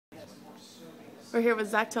We're here with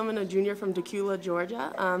Zach Tillman, a junior from WKU,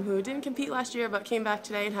 Georgia, who didn't compete last year but came back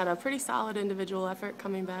today and had a pretty solid individual effort,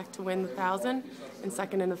 coming back to win the 1,000 and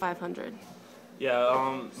second in the 500.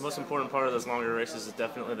 Yeah, most important part of those longer races is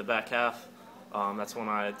definitely the back half. That's when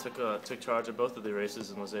I took charge of both of the races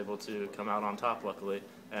and was able to come out on top, luckily,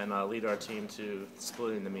 and lead our team to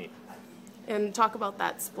splitting the meet. And talk about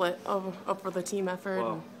that split over the team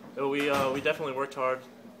effort. Well, we definitely worked hard.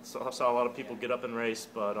 Saw a lot of people get up and race,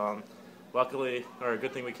 but luckily, or a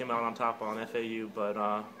good thing we came out on top on FAU,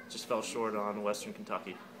 but just fell short on Western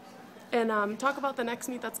Kentucky. And talk about the next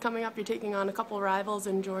meet that's coming up. You're taking on a couple rivals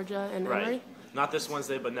in Georgia and Emory. Right. Not this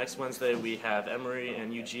Wednesday, but next Wednesday we have Emory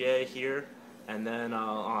and UGA here, and then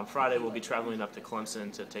on Friday we'll be traveling up to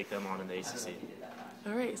Clemson to take them on in the ACC.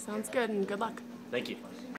 All right, sounds good, and good luck. Thank you.